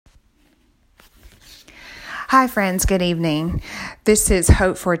Hi, friends. Good evening. This is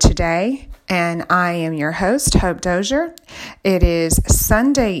Hope for Today, and I am your host, Hope Dozier. It is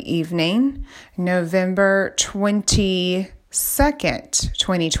Sunday evening, November 22nd,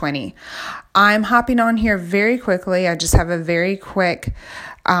 2020. I'm hopping on here very quickly. I just have a very quick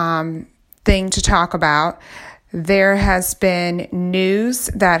thing to talk about. There has been news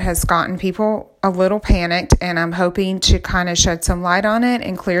that has gotten people a little panicked, and I'm hoping to kind of shed some light on it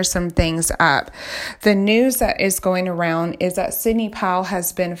and clear some things up. The news that is going around is that Sidney Powell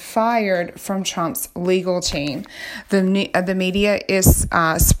has been fired from Trump's legal team. The media is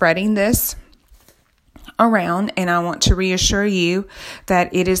spreading this around, and I want to reassure you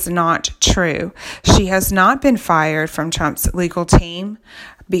that it is not true. She has not been fired from Trump's legal team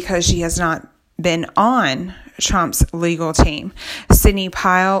because she has not been on Trump's legal team. Sidney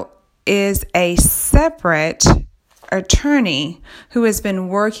Powell is a separate attorney who has been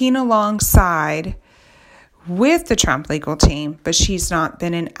working alongside with the Trump legal team, but she's not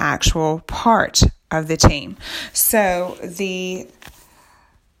been an actual part of the team. So the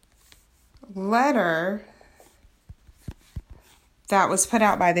letter that was put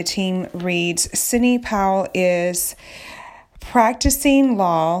out by the team reads, Sidney Powell is practicing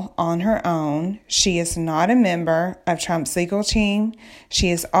law on her own. She is not a member of Trump's legal team. She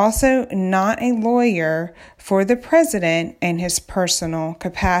is also not a lawyer for the president in his personal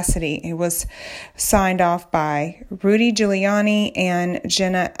capacity. It was signed off by Rudy Giuliani and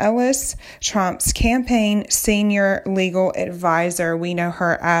Jenna Ellis, Trump's campaign senior legal advisor. We know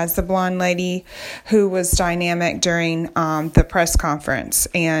her as the blonde lady who was dynamic during the press conference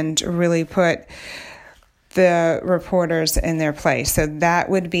and really put the reporters in their place. So that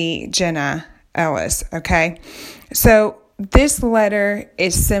would be Jenna Ellis, okay? So this letter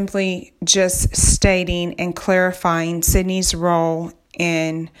is simply just stating and clarifying Sidney's role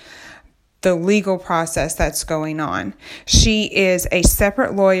in the legal process that's going on. She is a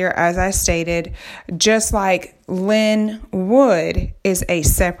separate lawyer, as I stated, just like Lynn Wood is a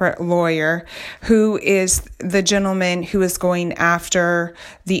separate lawyer, who is the gentleman who is going after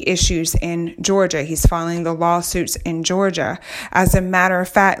the issues in Georgia. He's filing the lawsuits in Georgia. As a matter of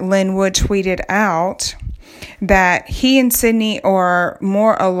fact, Lynn Wood tweeted out that he and Sidney are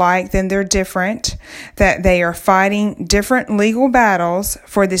more alike than they're different, that they are fighting different legal battles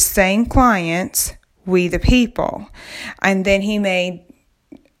for the same clients, we the people. And then he made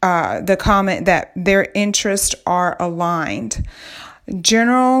the comment that their interests are aligned.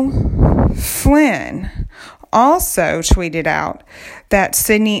 General Flynn also tweeted out that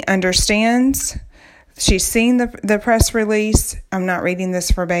Sidney understands. She's seen the press release. I'm not reading this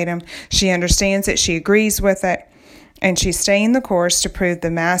verbatim. She understands it. She agrees with it. And she's staying the course to prove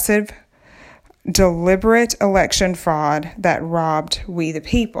the massive, deliberate election fraud that robbed we the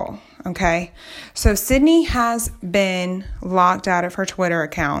people. Okay? So Sidney has been locked out of her Twitter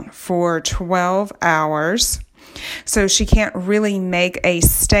account for 12 hours. So she can't really make a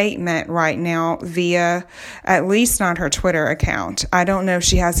statement right now via, at least not her Twitter account. I don't know if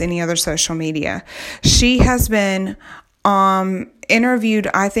she has any other social media. She has been interviewed,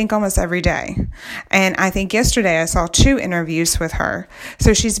 I think, almost every day. And I think yesterday I saw 2 interviews with her.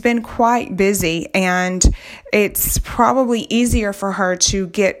 So she's been quite busy, and it's probably easier for her to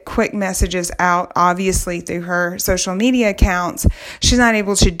get quick messages out, obviously, through her social media accounts. She's not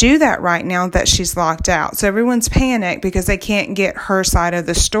able to do that right now that she's locked out. So everyone's panicked because they can't get her side of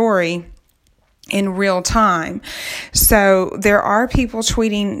the story in real time. So there are people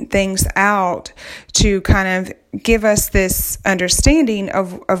tweeting things out to kind of give us this understanding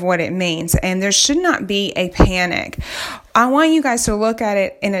of what it means. And there should not be a panic. I want you guys to look at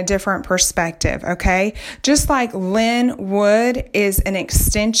it in a different perspective, okay? Just like Lynn Wood is an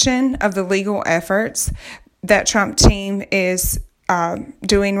extension of the legal efforts that Trump team is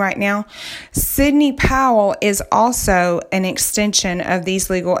doing right now, Sidney Powell is also an extension of these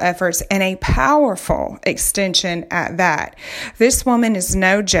legal efforts, and a powerful extension at that. This woman is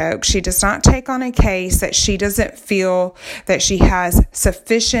no joke. She does not take on a case that she doesn't feel that she has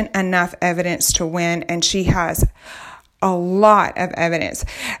sufficient enough evidence to win, and she has a lot of evidence.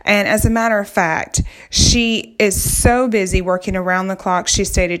 And as a matter of fact, she is so busy working around the clock. She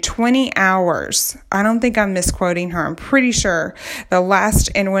stated 20 hours. I don't think I'm misquoting her. I'm pretty sure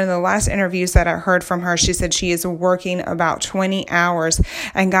in one of the last interviews that I heard from her, she said she is working about 20 hours.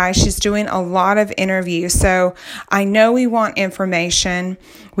 And guys, she's doing a lot of interviews. So I know we want information.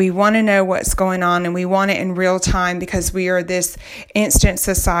 We want to know what's going on, and we want it in real time because we are this instant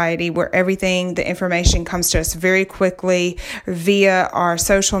society where the information comes to us very quickly. verbally via our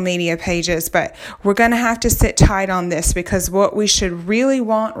social media pages, but we're going to have to sit tight on this, because what we should really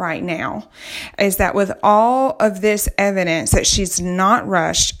want right now is that with all of this evidence, that she's not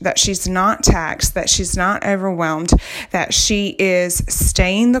rushed, that she's not taxed, that she's not overwhelmed, that she is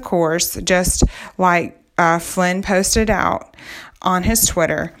staying the course, just like Flynn posted out on his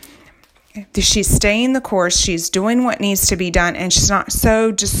Twitter. She's staying the course. She's doing what needs to be done, and she's not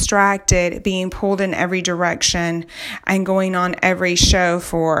so distracted, being pulled in every direction and going on every show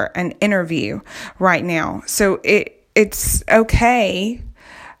for an interview right now. So it's okay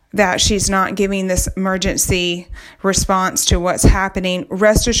that she's not giving this emergency response to what's happening.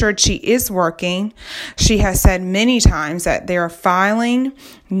 Rest assured, she is working. She has said many times that they're filing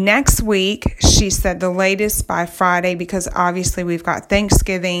next week. She said the latest by Friday, because obviously we've got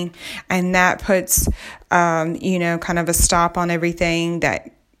Thanksgiving, and that puts, kind of a stop on everything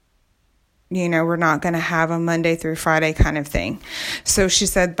that, we're not going to have a Monday through Friday kind of thing. So she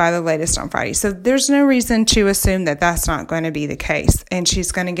said by the latest on Friday. So there's no reason to assume that that's not going to be the case, and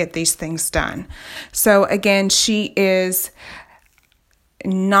she's going to get these things done. So again, she is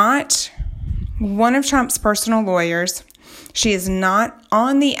not one of Trump's personal lawyers. She is not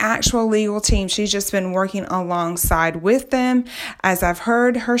on the actual legal team. She's just been working alongside with them, as I've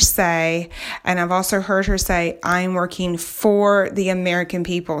heard her say. And I've also heard her say, I'm working for the American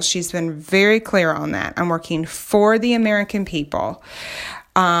people. She's been very clear on that. I'm working for the American people.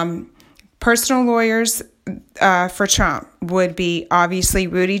 Personal lawyers for Trump would be obviously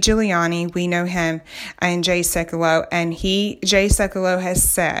Rudy Giuliani. We know him, and Jay Sekulow. And Jay Sekulow has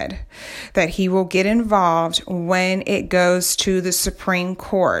said that he will get involved when it goes to the Supreme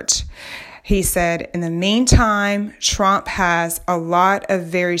Court. He said, in the meantime, Trump has a lot of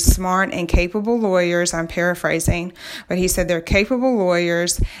very smart and capable lawyers. I'm paraphrasing, but he said they're capable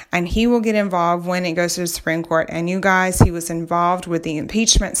lawyers, and he will get involved when it goes to the Supreme Court. And you guys, he was involved with the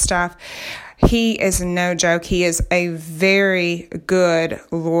impeachment stuff. He is no joke. He is a very good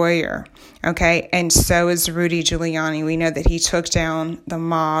lawyer. Okay. And so is Rudy Giuliani. We know that he took down the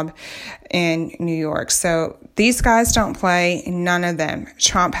mob in New York. So these guys don't play, none of them.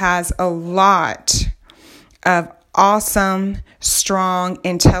 Trump has a lot of awesome, strong,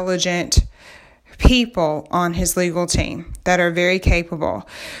 intelligent people on his legal team that are very capable.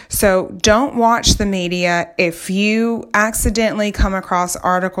 So don't watch the media. If you accidentally come across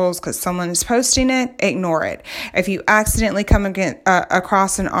articles because someone is posting it, ignore it. If you accidentally come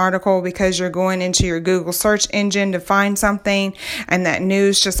across an article because you're going into your Google search engine to find something and that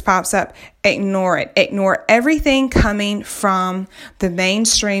news just pops up, ignore it. Ignore everything coming from the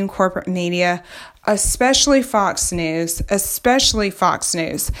mainstream corporate media, especially Fox News.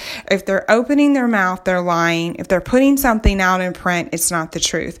 If they're opening their mouth, they're lying. If they're putting something out in print, it's not the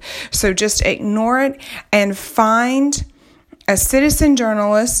truth. So just ignore it and find a citizen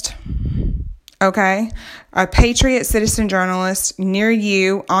journalist, okay? A patriot citizen journalist near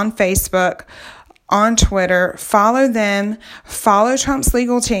you on Facebook, on Twitter. Follow them. Follow Trump's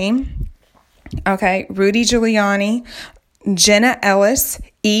legal team, okay? Rudy Giuliani, Jenna Ellis,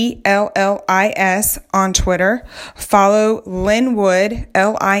 ELLIS on Twitter. Follow Lynn Wood,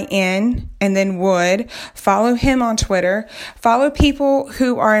 LIN, and then Wood. Follow him on Twitter. Follow people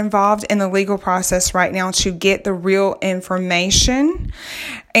who are involved in the legal process right now to get the real information.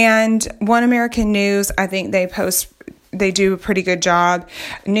 And One American News, I think they do a pretty good job.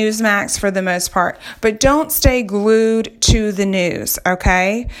 Newsmax for the most part. But don't stay glued to the news,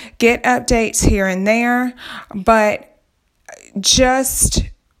 okay? Get updates here and there, but just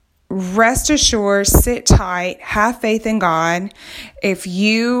rest assured, sit tight, have faith in God. If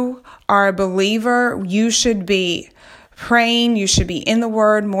you are a believer, you should be praying, you should be in the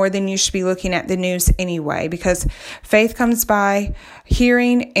Word more than you should be looking at the news anyway, because faith comes by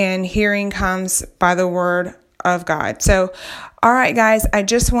hearing, and hearing comes by the Word of God. So, all right, guys, I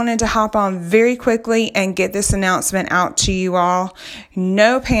just wanted to hop on very quickly and get this announcement out to you all.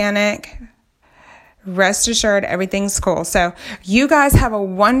 No panic. Rest assured, everything's cool. So you guys have a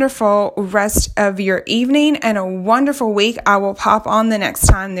wonderful rest of your evening and a wonderful week. I will pop on the next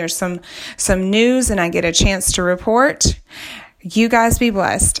time there's some news and I get a chance to report. You guys be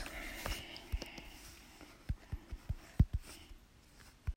blessed.